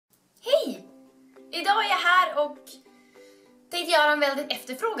idag är jag här och tänkte göra en väldigt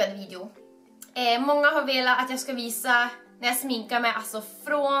efterfrågad video. Många har velat att jag ska visa när jag sminkar mig, alltså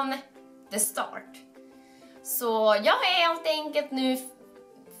från the start. Så jag har helt enkelt nu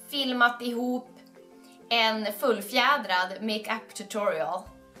filmat ihop en fullfjädrad makeup tutorial.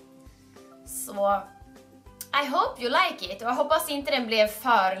 Så I hope you like it, och jag hoppas inte den blev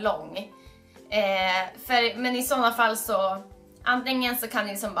för lång. Men i sådana fall så antingen så kan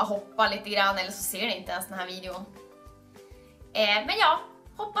ni liksom bara hoppa lite grann, eller så ser ni inte ens den här videon. Men ja,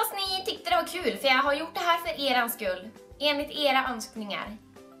 hoppas ni tyckte det var kul, för jag har gjort det här för er skull, enligt era önskningar.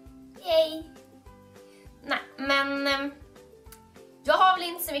 Yay! Nej, men jag har väl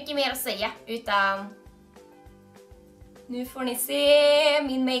inte så mycket mer att säga, utan nu får ni se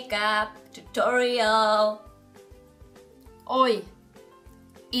min makeup tutorial. Oj,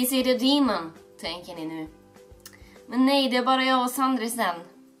 is it a demon, tänker ni nu. Men nej, det är bara jag och Sandra sen.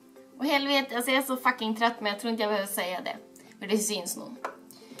 Och helvete, alltså jag är så fucking trött, men jag tror inte jag behöver säga det, för det syns nog.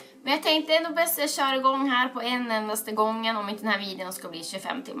 Men jag tänkte ändå bäst att jag kör igång här på en endaste gången, om inte den här videon ska bli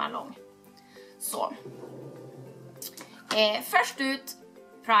 25 timmar lång. Så. Först ut,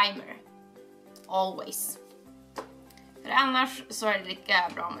 primer. Always. För annars så är det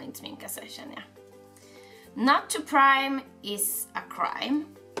lika bra om man inte sminkar sig, känner jag. Not to prime is a crime.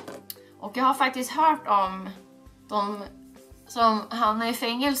 Och jag har faktiskt hört om de som hamnar i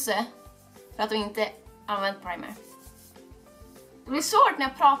fängelse för att de inte använt primer. Det blir svårt när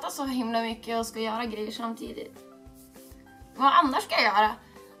jag pratar så himla mycket och ska göra grejer samtidigt. Vad annars ska jag göra?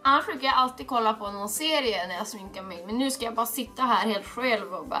 Annars brukar jag alltid kolla på någon serie när jag sminkar mig. Men nu ska jag bara sitta här helt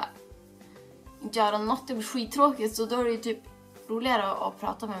själv och bara inte göra något. Det blir skittråkigt, så då är det typ roligare att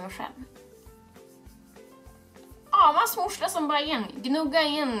prata med mig själv. Ja, man smurslar som bara igen. Gnugga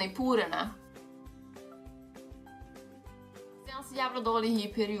in i porerna. Det är en så jävla dålig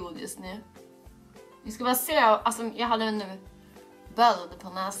hyperiod just nu. Vi ska bara se, alltså jag hade en böld på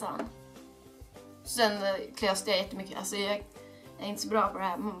näsan. Sen klöste jag jättemycket. Alltså jag är inte så bra på det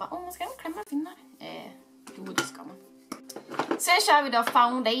här. Man bara, man ska klämma finnar. Jo, det ska man. Sen kör vi då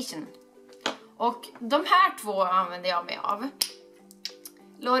foundation. Och de här två använder jag mig av.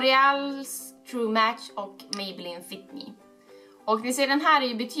 L'Oreals True Match och Maybelline Fit Me. Och ni ser, den här är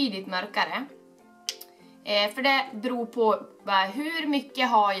ju betydligt mörkare. För det beror på hur mycket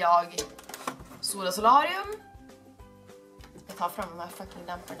har jag solarium. Jag tar fram de här fucking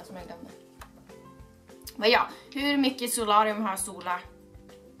lamporna som jag glömde. Men ja, hur mycket solarium har sola?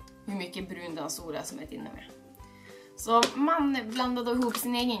 Hur mycket brun den sola som är inne med. Så man blandar då ihop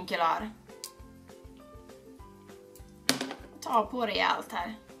sin egen kulör. Ta på rejält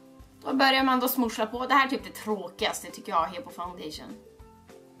här. Då börjar man då smursla på. Det här är typ det tråkigaste tycker jag här på foundation.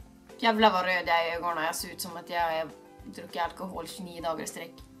 Jävlar vad röd jag är i ögonen. Jag ser ut som att jag har druckit alkohol 29 dagar i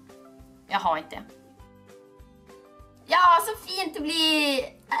sträck. Jag har inte. Ja, så fint det blir!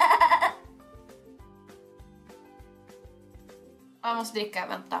 Jag måste dricka,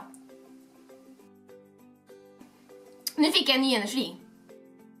 vänta. Nu fick jag en ny energi.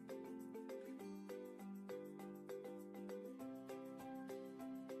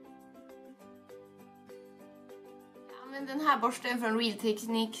 Jag använder den här borsten från Real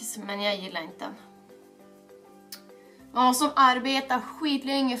Techniques, men jag gillar inte den. Man som arbetar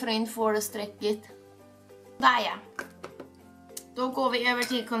skitlänge för att inte få det streckigt. Där ja. Då går vi över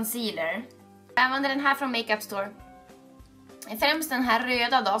till concealer. Jag använder den här från Makeup Store. Främst den här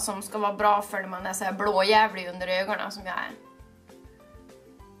röda då, som ska vara bra för när man är så här blåjävlig under ögonen som jag är.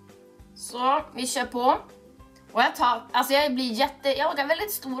 Så vi kör på. Och jag tar, alltså jag har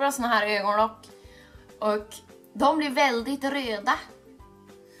väldigt stora såna här ögonlock. Och de blir väldigt röda.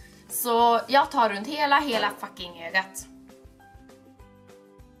 Så jag tar runt hela fucking ögat.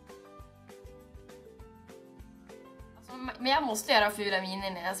 Alltså, men jag måste göra fula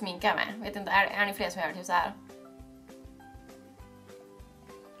miner när jag sminkar mig. Vet inte, är ni fler som gör typ så här?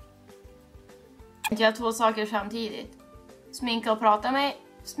 Jag gör två saker samtidigt. Sminka och prata mig.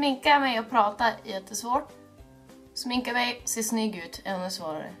 Sminka mig och prata är jättesvårt. Sminka mig, se snygg ut, ännu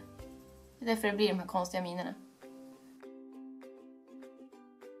svårare. Det är därför det blir de här konstiga minerna.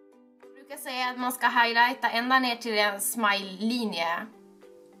 Jag brukar säga att man ska highlighta ända ner till en smile-linje.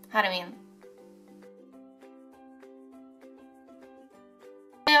 Här är min.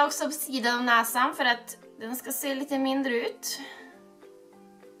 Jag är också på sidan av näsan för att den ska se lite mindre ut.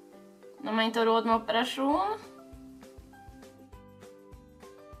 När man inte har råd med operation.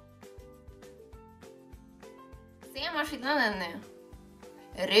 Ser man skillnaden nu?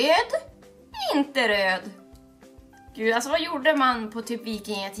 Röd? Inte röd. Gud, alltså vad gjorde man på typ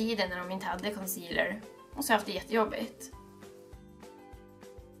vikingatiden när de inte hade concealer? Måste ha haft det jättejobbigt.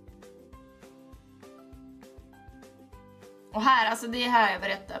 Och här, alltså det här jag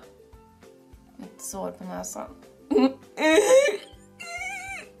berättar. Mitt sår på näsan.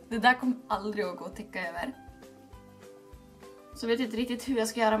 Det där kommer aldrig att gå att täcka över. Så vet jag inte riktigt hur jag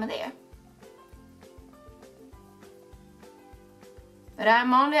ska göra med det. But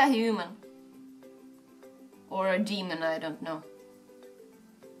I'm only a human. Or a demon, I don't know.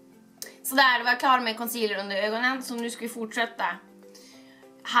 Så där, det var klar med concealer under ögonen. Så nu ska vi fortsätta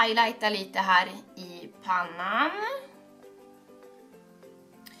highlighta lite här i pannan.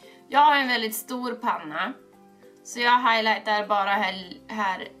 Jag har en väldigt stor panna. Så jag highlightar bara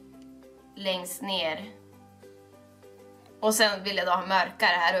här längst ner. Och sen vill jag då ha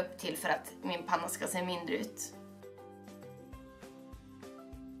mörkare här upp till för att min panna ska se mindre ut.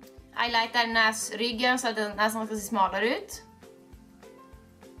 Highlightar näsryggen så att näsan ska se smalare ut.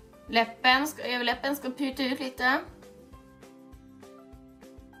 Överläppen ska pyta ut lite.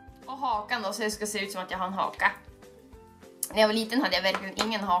 Och hakan då, så det ska se ut som att jag har en haka. När jag var liten hade jag verkligen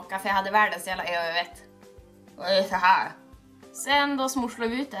ingen haka för jag hade världens jävla övervett. Och det är så här. Sen då smusslar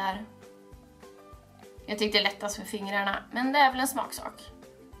vi ut det här. Jag tyckte det är lättast med fingrarna, men det är väl en smaksak.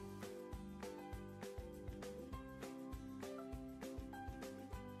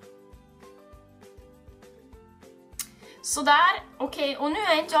 Sådär, okej, och nu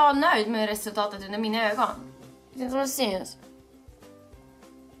är inte jag nöjd med resultatet under mina ögon. Det är som det syns.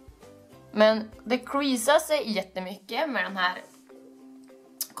 Men det creasar sig jättemycket med den här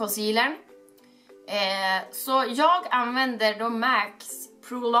concealern. Så jag använder då Max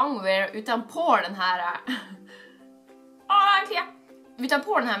Prolongwear utanpå den här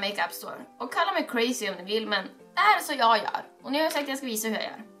utanpå den här makeup store. Och kalla mig crazy om ni vill, men det här är så jag gör. Och nu har jag sagt att jag ska visa hur jag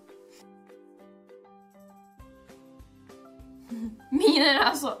gör. Minen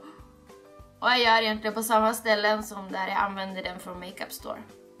alltså. Och jag gör egentligen på samma ställen som där jag använder den från makeup store.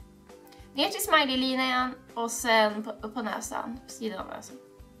 Ner till smiley-linjen och sen på näsan, på sidan av näsan.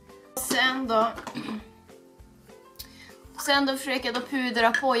 Sen då försöker jag då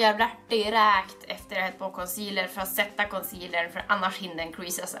pudra på jävla direkt efter jag har på concealer för att sätta concealer, för annars hinner den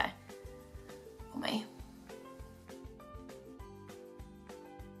creasa sig på mig.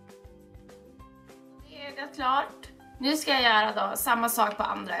 Det är ögat klart. Nu ska jag göra då samma sak på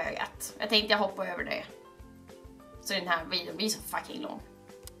andra ögat. Jag tänkte jag hoppar över det. Så den här videon blir så fucking lång.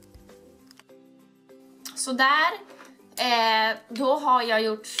 Så där. Då har jag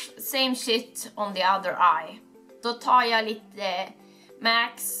gjort same shit on the other eye. Då tar jag lite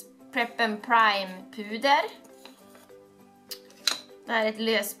Max Prep and Prime puder. Det här är ett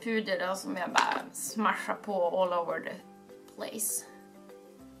löspuder då som jag bara smashar på all over the place.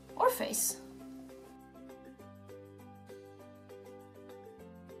 Or face.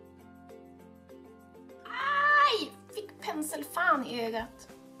 Aj! Fick penselfan i ögat.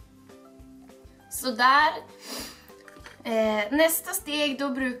 Så där. Nästa steg då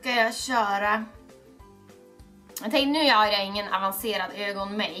brukar jag köra. Jag tänkte nu gör jag ingen avancerad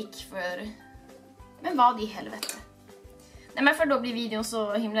ögonmake för. Men vad i helvete. Nej, men för då blir videon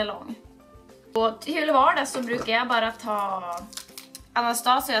så himla lång. Och till vardags så brukar jag bara ta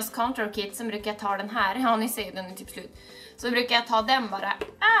Anastasias contour kit. Sen brukar jag ta den här. Ja, ni ser den är typ slut. Så brukar jag ta den bara.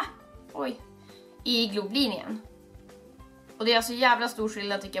 I globlinjen. Och det är så jävla stor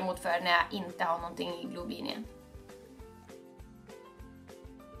skillnad tycker jag mot för när jag inte har någonting i globlinjen.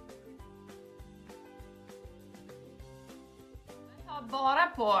 Jag tar bara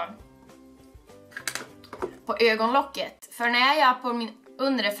på ögonlocket. För när jag gör på min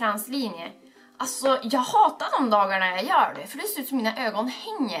undre franslinje. Alltså jag hatar de dagarna jag gör det. För det ser ut som mina ögon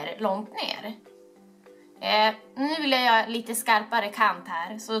hänger långt ner. Nu vill jag göra lite skarpare kant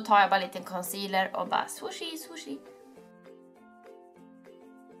här. Så då tar jag bara lite concealer och bara swooshy, swooshy.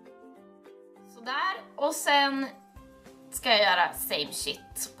 Sådär. Och sen ska jag göra same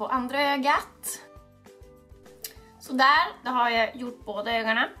shit på andra ögat. Sådär, då har jag gjort båda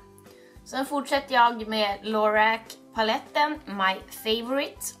ögonen. Sen fortsätter jag med Lorac-paletten, My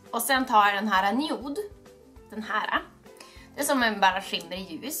Favorite. Och sen tar jag den här nude. Den här. Det är som en bara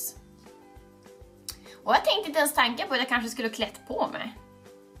skimrig ljus. Och jag tänkte inte ens tanken på att jag kanske skulle klätt på mig.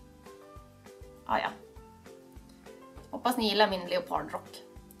 Ja. Hoppas ni gillar min leopardrock.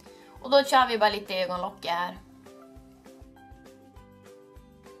 Och då kör vi bara lite ögonlock här.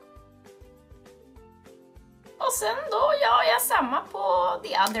 Och sen då gör jag samma på the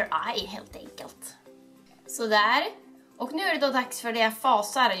other eye helt enkelt. Sådär. Och nu är det då dags för det jag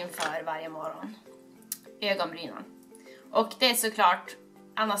fasar inför varje morgon. Ögonbrynen. Och det är såklart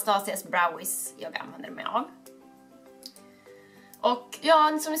Anastasias Browies jag använder mig av. Och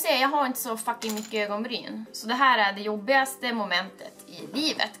ja, som ni ser, jag har inte så fucking mycket ögonbryn. Så det här är det jobbigaste momentet i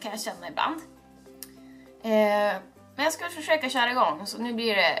livet kan jag känna ibland. Men jag ska försöka köra igång, så nu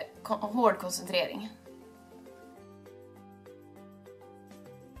blir det hård koncentrering.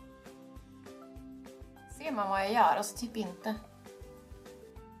 Ser man vad jag gör? Alltså typ inte.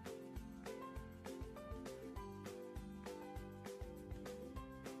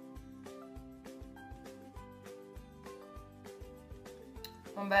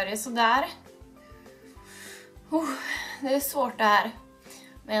 Man börjar sådär. Det är svårt det här.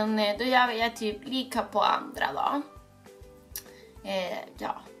 Men då gör jag typ lika på andra då.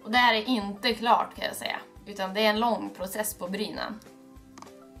 Ja, och det här är inte klart kan jag säga. Utan det är en lång process på brynen.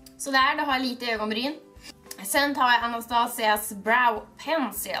 Så där, då har jag lite ögonbryn. Sen tar jag Anastasias Brow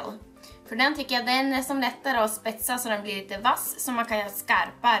Pencil. För den tycker jag den är som lättare att spetsa så den blir lite vass. Så man kan göra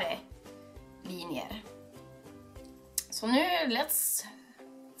skarpare linjer. Så nu, let's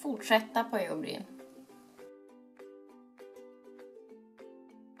fortsätta på ögonbryn.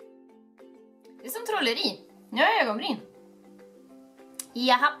 Det är som trolleri. Nu har jag ögonbryn.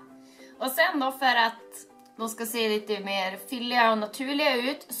 Jaha. Och sen då för att de ska se lite mer fylliga och naturliga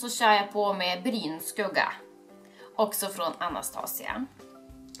ut så kör jag på med brynskugga. Också från Anastasia.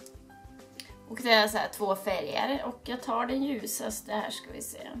 Och det är så här 2 färger. Och jag tar den ljusaste här ska vi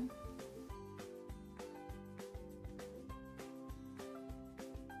se.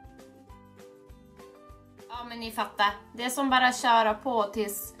 Ja men ni fattar. Det är som bara köra på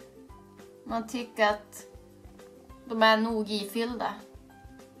tills man tycker att de är nog ifyllda.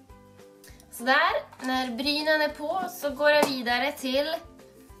 Så där, när brynen är på så går jag vidare till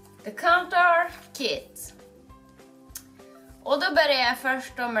The Contour Kit. Och då börjar jag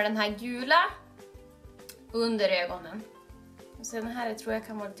först då med den här gula under ögonen. Och sen den här tror jag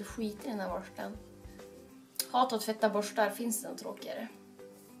kan vara lite skit i den här borsten. Hat att tvätta borstar, finns det något tråkigare?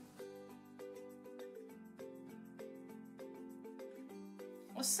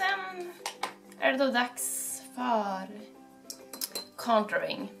 Och sen är det då dags för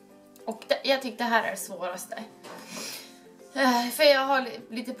contouring. Och jag tycker det här är det svåraste. För jag har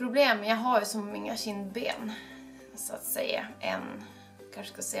lite problem. Jag har ju som inga kindben. Så att säga.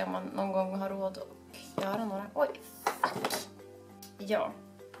 Kanske ska se om man någon gång har råd att göra några. Oj, fuck. Ja.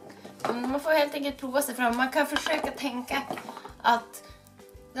 Man får helt enkelt prova sig fram. Man kan försöka tänka att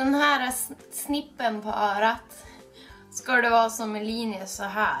den här snippen på örat ska det vara som en linje så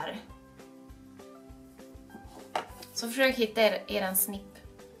här. Så försök hitta er snipp.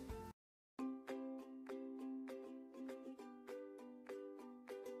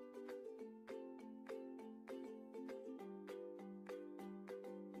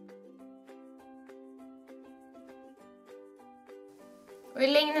 Och ju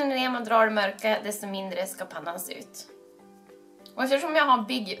längre ner man drar det mörka, desto mindre ska pannan se ut. Och eftersom jag har en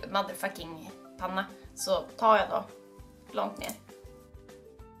big motherfucking panna så tar jag då långt ner.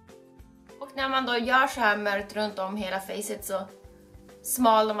 Och när man då gör så här mörkt runt om hela facet så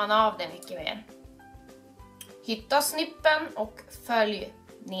smalar man av det mycket mer. Hitta snippen och följ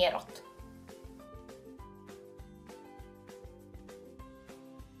neråt.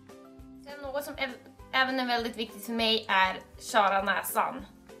 Sen något som även är väldigt viktigt för mig är köra näsan.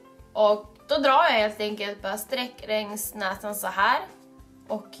 Och då drar jag helt enkelt bara streck längs näsan så här.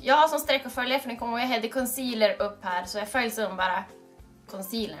 Och jag har som streck att följa för ni kommer ihåg jag hade concealer upp här så jag följer som bara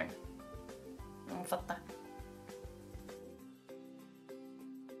concealern. Om man fattar.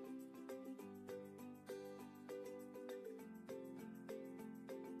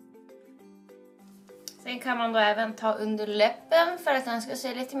 Sen kan man då även ta under läppen för att den ska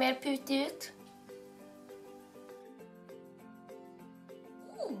se lite mer putig ut.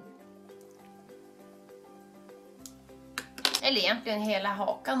 Eller egentligen hela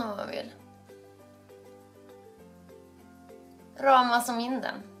hakan om man vill. Rama som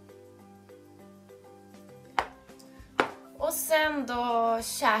vinden. Och sen då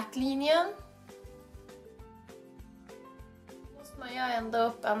käklinjen. Måste man göra ända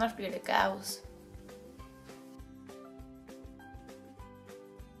upp, annars blir det kaos.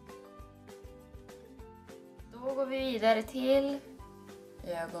 Då går vi vidare till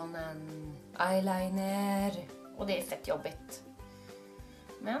ögonen, eyeliner. Och det är fett jobbigt.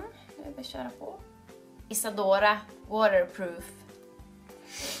 Men nu vill jag köra på. Isadora Waterproof.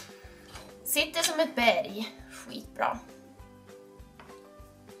 Sitter som ett berg. Skitbra.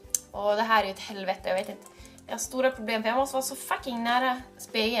 Och det här är ett helvete, jag vet inte. Jag har stora problem för jag måste vara så fucking nära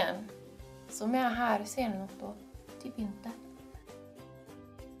spegeln. Så om jag är här, ser ni något då? Typ inte.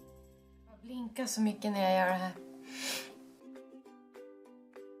 Jag blinkar så mycket när jag gör det här.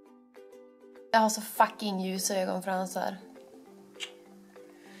 Jag har så fucking ljusa ögonfransar.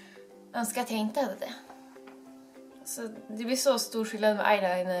 Önskar att jag inte hade det. Alltså, det blir så stor skillnad med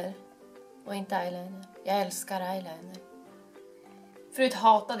eyeliner. Och inte eyeliner. Jag älskar eyeliner. Förut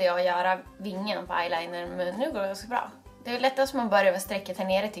hatade jag att göra vingen på eyeliner, men nu går det så bra. Det är lättast om man börjar med strecket här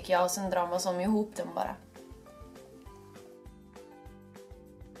nere tycker jag, och sen drar man som ihop dem bara.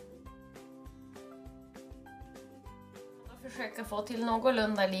 Jag försöker få till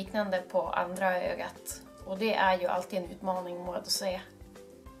någorlunda liknande på andra ögat. Och det är ju alltid en utmaning, må jag säga.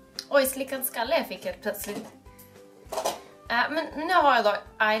 Oj, slickad skalle jag fick helt plötsligt. Men nu har jag då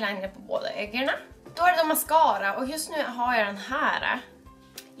eyeliner på båda ögonen. Då är det då mascara, och just nu har jag den här.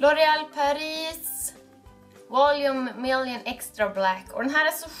 L'Oréal Paris Volume Million Extra Black. Och den här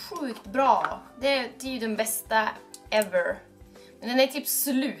är så sjukt bra. Det är ju den bästa ever. Men den är typ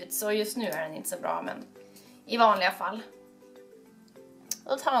slut, så just nu är den inte så bra, men i vanliga fall.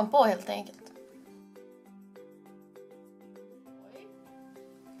 Då tar man på helt enkelt.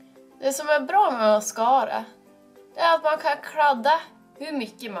 Det som är bra med mascara, det är att man kan kladda hur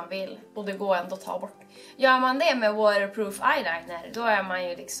mycket man vill och det går ändå att ta bort. Gör man det med waterproof eyeliner, då är man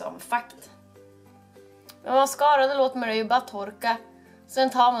ju liksom fucked. Med mascara, då låter man det ju bara torka. Sen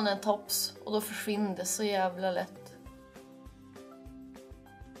tar man en tops och då försvinner det så jävla lätt.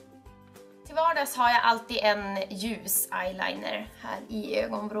 Till vardags har jag alltid en ljus eyeliner här i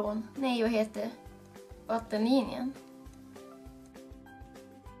ögonvrån. Nej, vad heter vattenlinjen?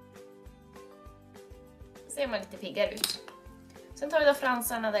 Ser man lite piggare ut. Sen tar vi då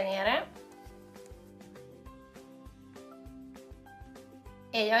fransarna där nere.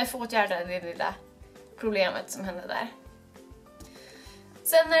 Jag har fått åtgärda det lilla problemet som hände där.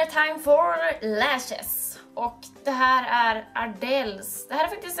 Sen är det time for lashes. Och det här är Ardels. Det här är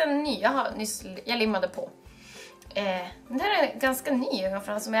faktiskt en ny, jag limmade på. Det här är en ganska ny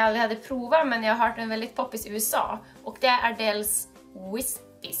ögonfrans som jag aldrig hade provat, men jag har hört den väldigt poppis i USA. Och det är Ardels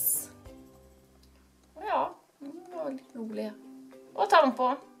Wispies. Ja, det var lite roliga. Och ta dem på.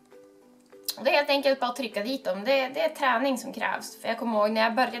 Och det är helt enkelt bara att trycka dit dem. Det är träning som krävs. För jag kommer ihåg när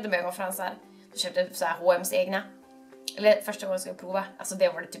jag började med ögonfransar, då köpte jag så här H&M's egna. Eller första gången jag skulle prova. Alltså det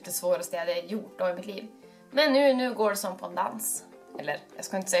var det typ det svåraste jag hade gjort då i mitt liv. Men nu går det som på en dans. Eller jag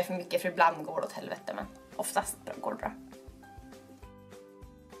ska inte säga för mycket, för ibland går det åt helvete, men oftast går det bra.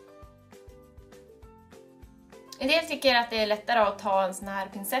 En del tycker att det är lättare att ta en sån här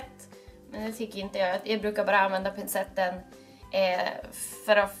pincett. Men det tycker inte jag. Jag brukar bara använda pincetten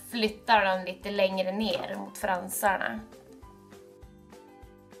för att flytta den lite längre ner mot fransarna.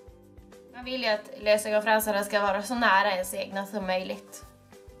 Man vill ju att lösögonfransarna ska vara så nära ens egna som möjligt.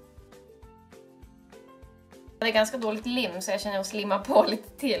 Det är ganska dåligt lim, så jag känner att slimma på lite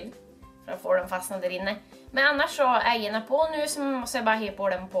till för att få den fastna där inne. Men annars så är jag på nu, så måste jag bara ha på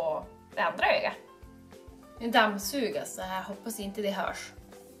den på det andra ögat. En dammsuga, så här hoppas inte det hörs.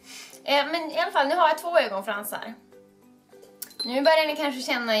 Men i alla fall, nu har jag 2 ögonfransar. Nu börjar ni kanske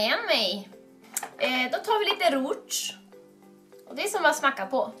känna igen mig. Då tar vi lite rouge. Och det är som att smacka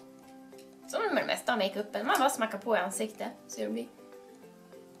på. Som med det mesta av makeupen. Man bara smackar på i ansiktet. Så det blir.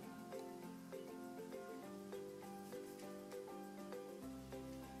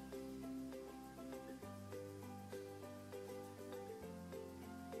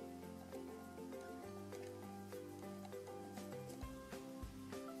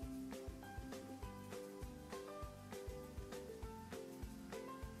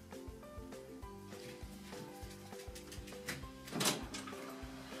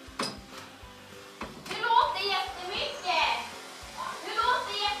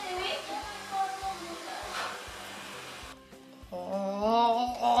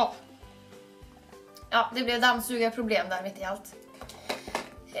 Ja, det blev dammsugarproblem där mitt i allt.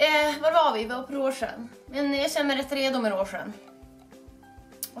 Var var vi? Vi var på rougen. Men jag känner mig rätt redo med rougen.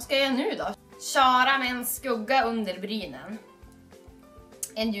 Vad ska jag göra nu då? Köra med en skugga under brynen.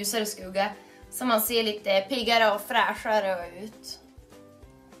 En ljusare skugga. Så man ser lite piggare och fräschare ut.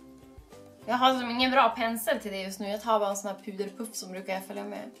 Jag har som ingen bra pensel till det just nu. Jag tar bara en sån här puderpuff som brukar jag följa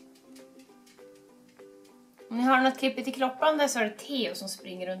med. Om ni har något klippet i kloppan så är det Theo som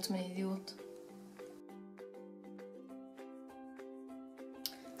springer runt som en idiot.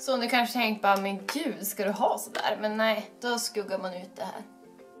 Så nu kanske tänkt bara, men gud, ska du ha sådär? Men nej, då skuggar man ut det här.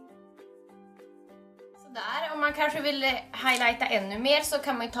 Sådär, om man kanske vill highlighta ännu mer så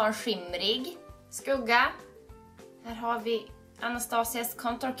kan man ju ta en skimrig skugga. Här har vi Anastasias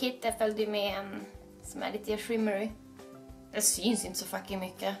Contour Kit. Jag följde med en som är lite shimmery. Det syns inte så fucking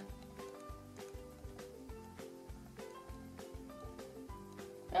mycket.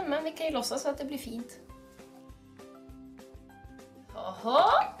 Men vi kan ju låtsas att det blir fint. Oho.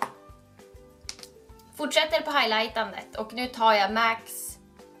 Fortsätter på highlightandet. Och nu tar jag Max.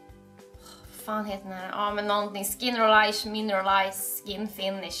 Vad fan heter den här? Ja, men någonting. Skin Relish Mineralize Skin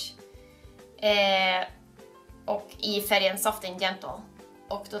Finish. Och i färgen Soft and Gentle.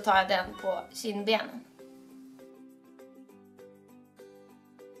 Och då tar jag den på kindbenen.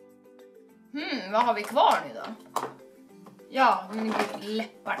 Vad har vi kvar nu då? Ja, men gud,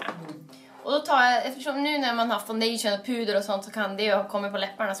 läpparna. Och då tar jag, eftersom nu när man har foundation och puder och sånt så kan det ju ha kommit på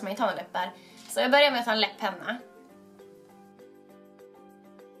läpparna som man inte har läppar. Så jag börjar med att ta en läpppenna.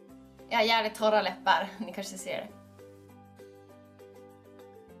 Jag har jävligt torra läppar, ni kanske ser det.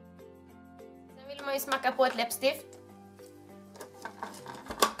 Sen vill man ju smacka på ett läppstift.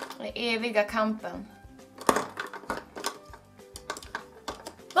 Den eviga kampen.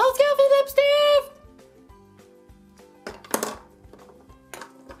 Vad ska jag för läppstift?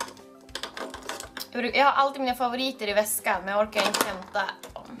 Jag har alltid mina favoriter i väskan, men jag orkar inte hämta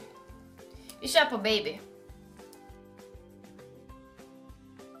dem. Vi kör på baby.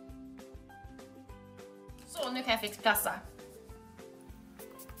 Så, nu kan jag fixplassa.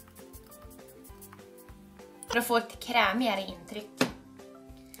 För att få ett krämigare intryck.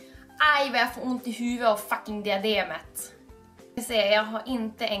 Aj, vad jag får ont i huvudet av fucking diademet. Jag har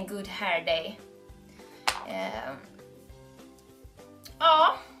inte en good hair day.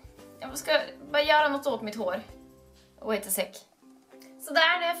 Ja, jag ska bara göra något åt mitt hår. Wait a sec. Så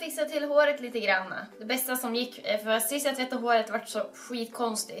där, när jag fixar till håret lite grann. Det bästa som gick, för sist jag tvättade håret var så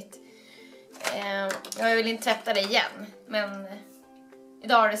skitkonstigt. Jag vill inte tvätta det igen, men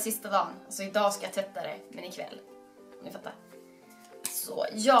idag är det sista dagen. Alltså idag ska jag tvätta det, men ikväll. Ni fattar. Så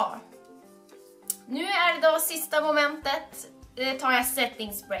ja. Nu är det då sista momentet. Tar jag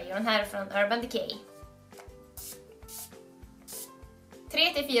setting spray och den här är från Urban Decay.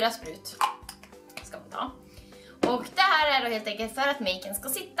 3-4 sprut ska man ta. Och det här är då helt enkelt för att maken ska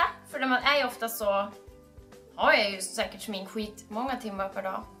sitta. För när man är ju ofta så har jag ju säkert sminkskit många timmar per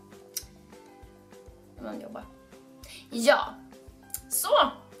dag. När man jobbar. Ja.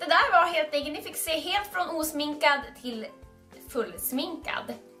 Så, det där var helt enkelt, ni fick se helt från osminkad till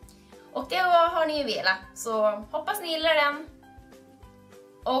fullsminkad. Och det har ni ju velat, så hoppas ni gillar den.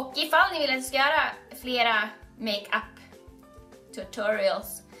 Och ifall ni vill att jag ska göra flera makeup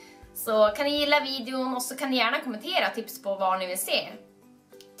tutorials så kan ni gilla videon och så kan ni gärna kommentera tips på vad ni vill se.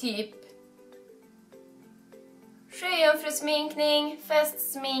 Typ sjöjungfrusminkning,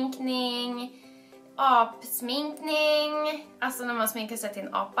 festsminkning, apsminkning, alltså när man sminkar sig till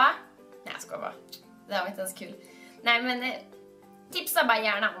en apa. Nej, jag skojar bara. Det här var inte ens kul. Nej, men tipsa bara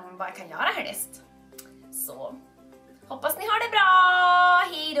gärna om vad jag kan göra härnäst. Så hoppas ni har det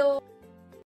bra. Hej då!